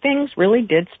long, and things really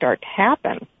did start to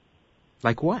happen.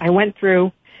 Like what? I went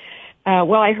through,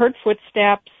 I heard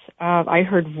footsteps, I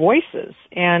heard voices,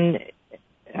 and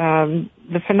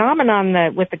the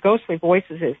phenomenon with the ghostly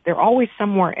voices is they're always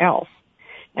somewhere else.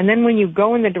 And then when you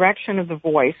go in the direction of the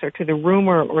voice or to the room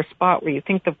or spot where you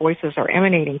think the voices are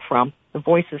emanating from, the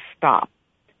voices stop.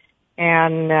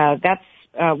 And that's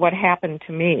what happened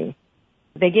to me.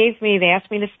 They asked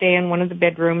me to stay in one of the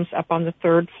bedrooms up on the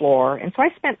 3rd floor. And so I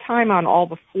spent time on all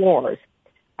the floors.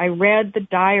 I read the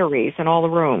diaries in all the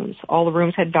rooms. All the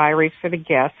rooms had diaries for the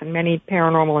guests, and many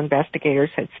paranormal investigators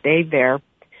had stayed there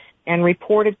and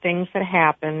reported things that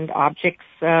happened. Objects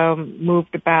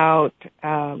moved about,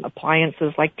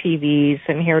 appliances like TVs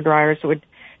and hairdryers that would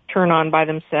turn on by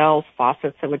themselves,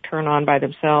 faucets that would turn on by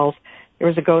themselves. There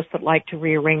was a ghost that liked to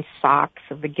rearrange socks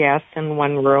of the guests in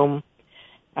one room.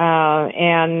 There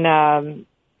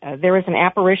is an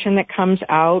apparition that comes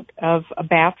out of a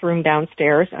bathroom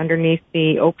downstairs underneath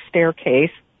the oak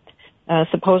staircase.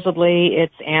 Supposedly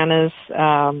it's Anna's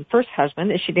first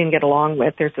husband that she didn't get along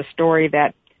with. There's a story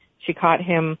that she caught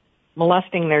him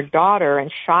molesting their daughter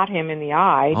and shot him in the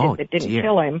eye. That didn't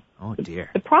kill him. Oh,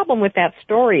 dear. The problem with that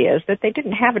story is that they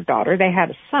didn't have a daughter. They had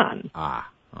a son. Ah,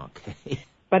 okay.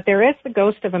 But there is the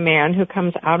ghost of a man who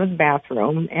comes out of the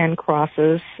bathroom and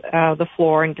crosses the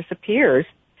floor and disappears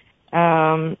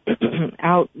out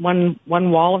one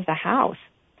wall of the house.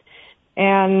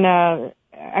 And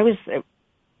I was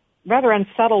rather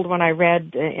unsettled when I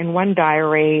read in one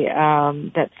diary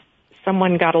that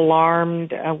someone got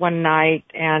alarmed one night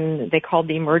and they called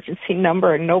the emergency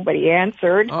number and nobody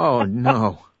answered. Oh,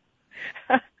 no.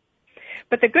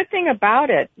 But the good thing about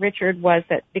it, Richard, was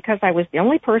that because I was the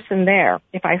only person there,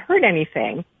 if I heard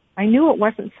anything, I knew it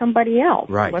wasn't somebody else.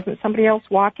 Right. It wasn't somebody else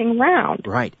walking around.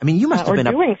 Right. I mean, you must have been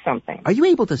doing something. Are you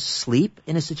able to sleep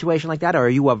in a situation like that, or are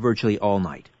you up virtually all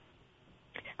night?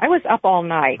 I was up all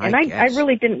night, and I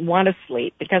really didn't want to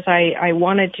sleep because I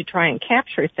wanted to try and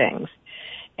capture things.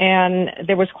 And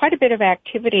there was quite a bit of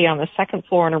activity on the 2nd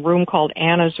floor in a room called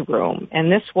Anna's room.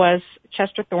 And this was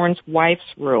Chester Thorne's wife's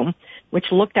room,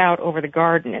 which looked out over the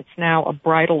garden. It's now a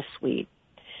bridal suite.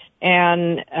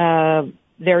 And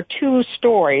there are 2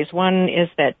 stories. One is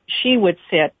that she would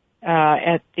sit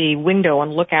at the window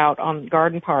and look out on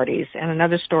garden parties. And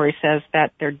another story says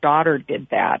that their daughter did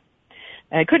that.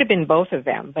 it could have been both of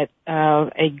them, but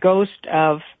a ghost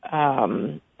of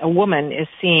a woman is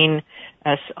seen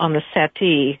on the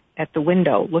settee at the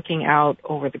window looking out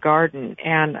over the garden.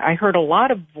 And I heard a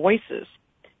lot of voices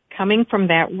coming from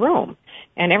that room.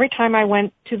 And every time I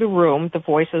went to the room, the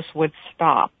voices would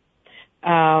stop.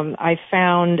 I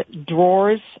found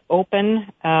drawers open,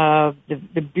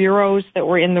 the bureaus that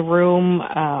were in the room.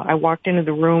 I walked into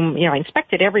the room, I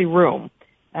inspected every room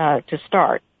to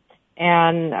start.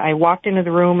 And I walked into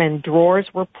the room and drawers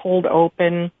were pulled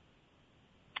open.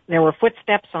 There were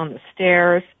footsteps on the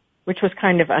stairs, which was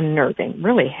kind of unnerving,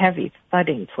 really heavy,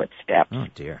 thudding footsteps. Oh,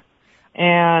 dear.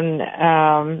 And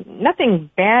nothing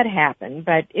bad happened,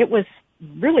 but it was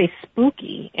really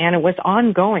spooky, and it was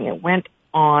ongoing. It went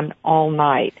on all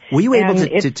night. Were you able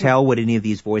to tell what any of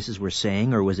these voices were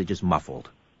saying, or was it just muffled?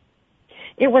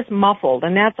 It was muffled,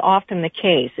 and that's often the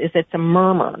case, is it's a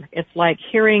murmur. It's like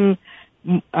hearing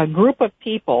a group of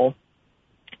people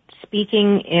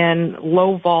speaking in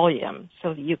low volume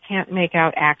so that you can't make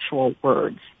out actual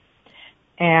words.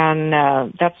 And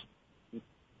that's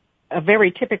a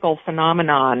very typical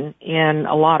phenomenon in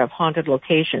a lot of haunted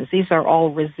locations. These are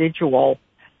all residual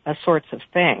sorts of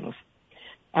things.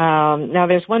 Now,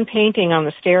 there's one painting on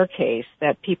the staircase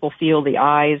that people feel the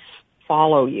eyes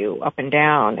follow you up and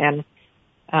down. And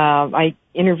I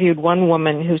interviewed one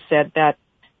woman who said that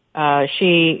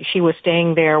she was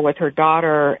staying there with her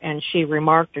daughter, and she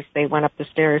remarked as they went up the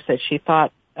stairs that she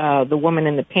thought the woman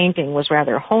in the painting was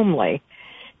rather homely.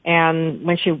 And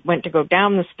when she went to go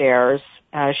down the stairs,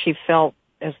 she felt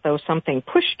as though something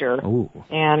pushed her. Ooh.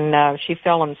 And she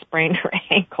fell and sprained her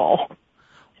ankle.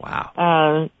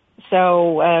 Wow.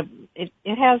 So it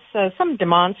has some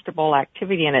demonstrable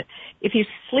activity in it. If you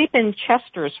sleep in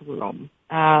Chester's room,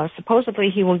 supposedly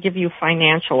he will give you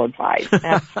financial advice.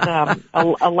 That's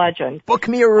a legend. Book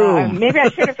me a room. Maybe I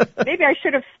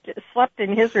should have slept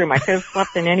in his room. I could have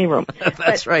slept in any room.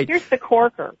 That's right. Here's the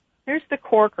corker.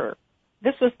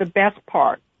 This was the best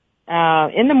part.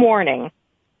 In the morning,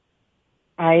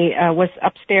 I was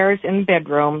upstairs in the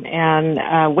bedroom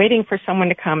and waiting for someone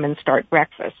to come and start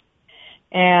breakfast.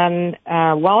 And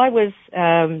while I was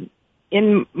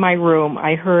in my room,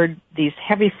 I heard these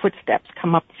heavy footsteps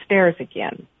come up the stairs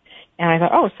again. And I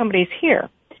thought, oh, somebody's here.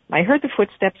 I heard the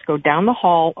footsteps go down the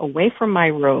hall away from my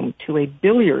room to a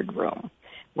billiard room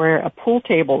where a pool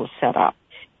table was set up.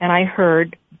 And I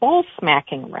heard balls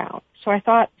smacking around. So I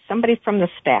thought somebody from the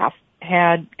staff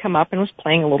had come up and was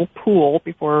playing a little pool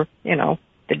before,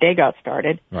 the day got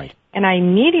started. Right. And I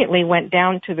immediately went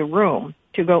down to the room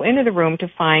to go into the room to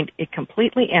find it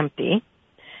completely empty.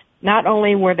 Not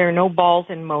only were there no balls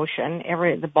in motion,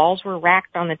 the balls were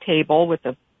racked on the table with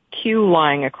a cue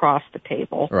lying across the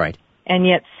table. Right. And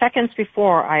yet seconds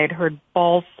before I had heard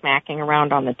balls smacking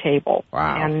around on the table.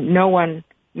 Wow. And no one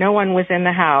was in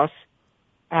the house,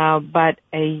 but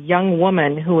a young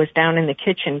woman who was down in the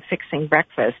kitchen fixing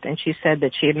breakfast, and she said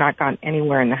that she had not gone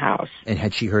anywhere in the house. And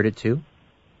had she heard it too?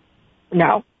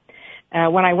 No.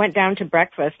 When I went down to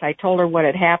breakfast, I told her what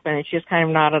had happened, and she just kind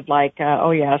of nodded like,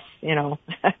 oh yes,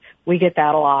 we get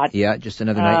that a lot. Yeah, just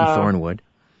another night in Thornwood.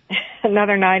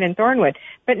 Another night in Thornwood.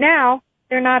 But now,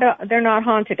 they're not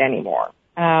haunted anymore.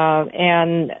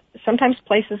 And sometimes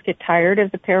places get tired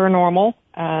of the paranormal.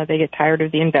 They get tired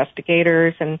of the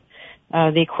investigators and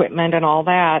the equipment and all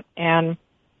that. And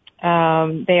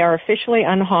they are officially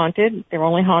unhaunted. They're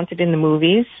only haunted in the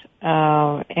movies.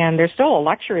 And they're still a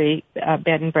luxury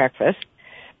bed and breakfast.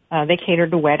 They cater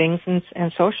to weddings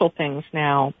and social things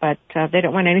now, but they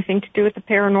don't want anything to do with the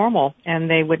paranormal, and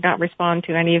they would not respond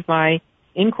to any of my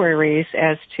inquiries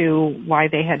as to why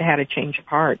they had had a change of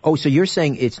heart. Oh, so you're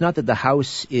saying it's not that the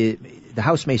house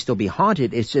may still be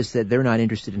haunted, it's just that they're not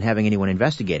interested in having anyone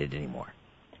investigate it anymore.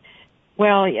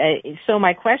 Well, so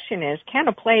my question is, can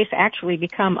a place actually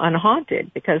become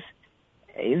unhaunted? Because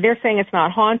they're saying it's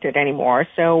not haunted anymore.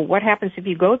 So what happens if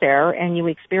you go there and you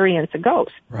experience a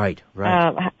ghost? Right.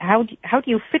 How do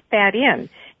you fit that in?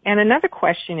 And another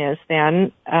question is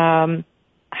then,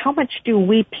 how much do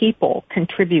we people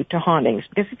contribute to hauntings?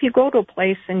 Because if you go to a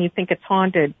place and you think it's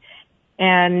haunted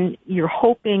and you're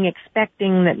hoping,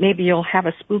 expecting that maybe you'll have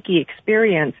a spooky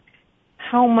experience,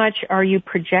 how much are you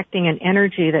projecting an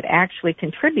energy that actually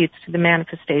contributes to the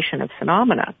manifestation of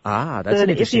phenomena? That's an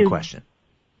interesting question.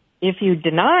 If you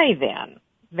deny then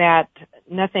that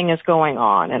nothing is going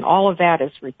on and all of that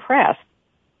is repressed,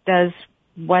 does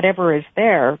whatever is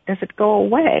there, does it go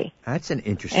away? That's an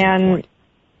interesting point.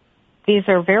 These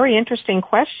are very interesting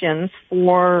questions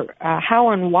for how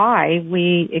and why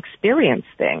we experience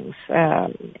things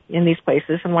in these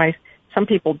places, and why some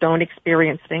people don't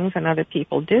experience things and other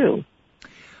people do.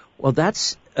 Well,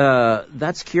 that's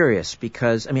that's curious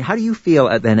because, I mean, how do you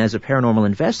feel then as a paranormal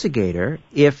investigator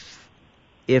if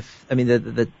I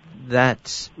mean,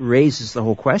 that raises the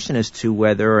whole question as to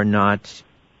whether or not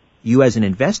you as an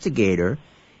investigator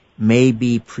may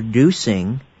be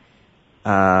producing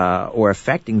or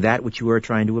affecting that which you are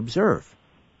trying to observe?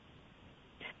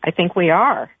 I think we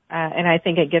are. And I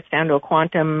think it gets down to a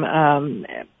quantum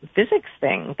physics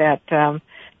thing, that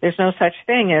there's no such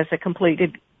thing as a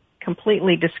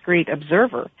completely discrete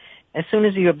observer. As soon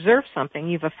as you observe something,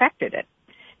 you've affected it.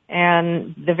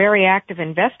 And the very act of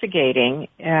investigating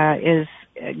is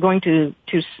going to,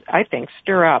 I think,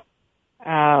 stir up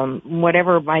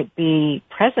whatever might be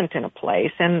present in a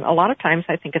place. And a lot of times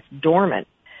I think it's dormant.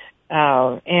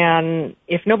 And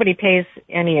if nobody pays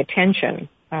any attention,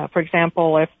 for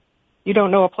example, if you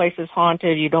don't know a place is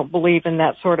haunted, you don't believe in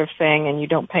that sort of thing, and you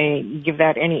don't give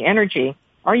that any energy,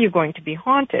 are you going to be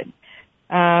haunted?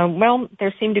 Well,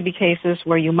 there seem to be cases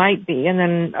where you might be, and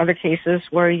then other cases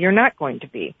where you're not going to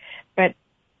be. But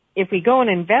if we go and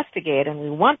investigate and we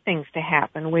want things to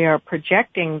happen, we are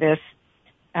projecting this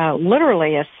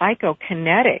literally a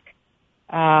psychokinetic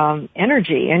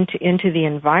energy into the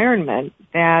environment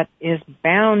that is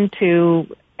bound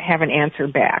to have an answer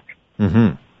back.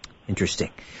 Mm-hmm.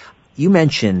 Interesting. You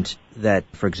mentioned that,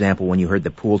 for example, when you heard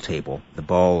the pool table, the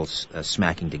balls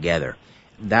smacking together,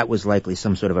 that was likely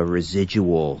some sort of a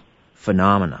residual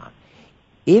phenomenon.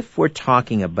 If we're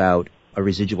talking about a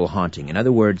residual haunting, in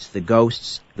other words, the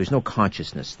ghosts, there's no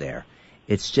consciousness there.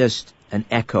 It's just an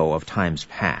echo of times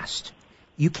past.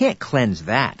 You can't cleanse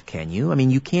that, can you? I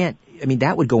mean,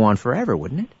 that would go on forever,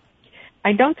 wouldn't it?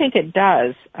 I don't think it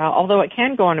does, although it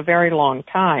can go on a very long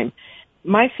time.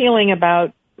 My feeling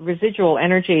about residual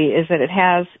energy is that it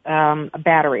has a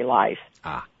battery life.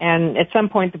 And at some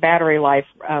point the battery life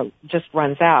just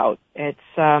runs out. It's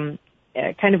kind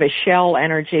of a shell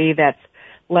energy that's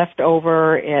left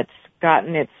over. It's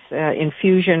gotten its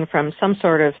infusion from some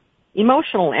sort of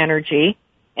emotional energy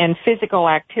and physical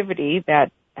activity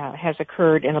that has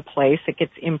occurred in a place. It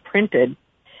gets imprinted,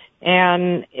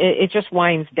 and it just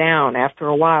winds down after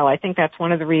a while. I think that's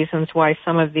one of the reasons why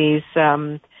some of these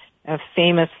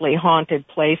famously haunted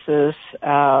places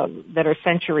that are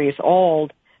centuries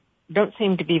old don't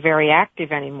seem to be very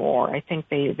active anymore. I think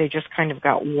they just kind of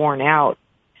got worn out.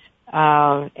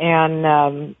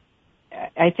 And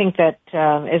I think that,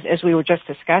 as we were just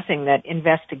discussing, that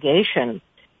investigation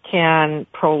can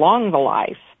prolong the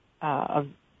life of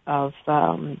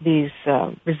these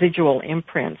residual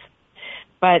imprints.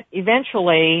 But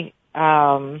eventually,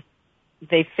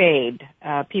 they fade.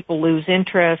 People lose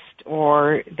interest,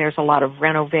 or there's a lot of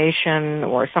renovation,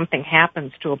 or something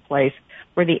happens to a place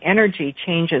where the energy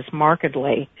changes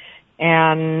markedly,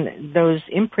 and those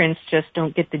imprints just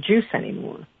don't get the juice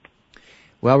anymore.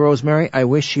 Well, Rosemary, I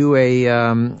wish you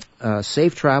a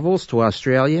safe travels to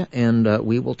Australia, and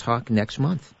we will talk next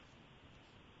month.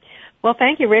 Well,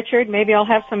 thank you, Richard. Maybe I'll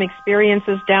have some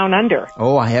experiences down under.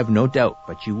 Oh, I have no doubt,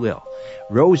 but you will.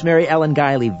 Rosemary Ellen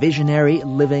Guilley,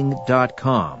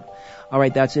 visionaryliving.com. All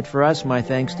right, that's it for us. My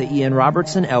thanks to Ian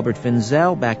Robertson, Albert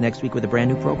Finzel. Back next week with a brand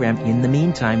new program. In the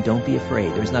meantime, don't be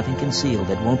afraid. There's nothing concealed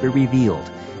that won't be revealed,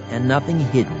 and nothing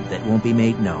hidden that won't be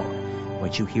made known.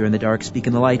 What you hear in the dark, speak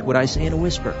in the light. What I say in a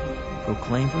whisper,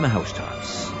 proclaim from the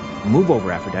housetops. Move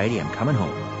over, Aphrodite. I'm coming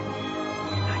home.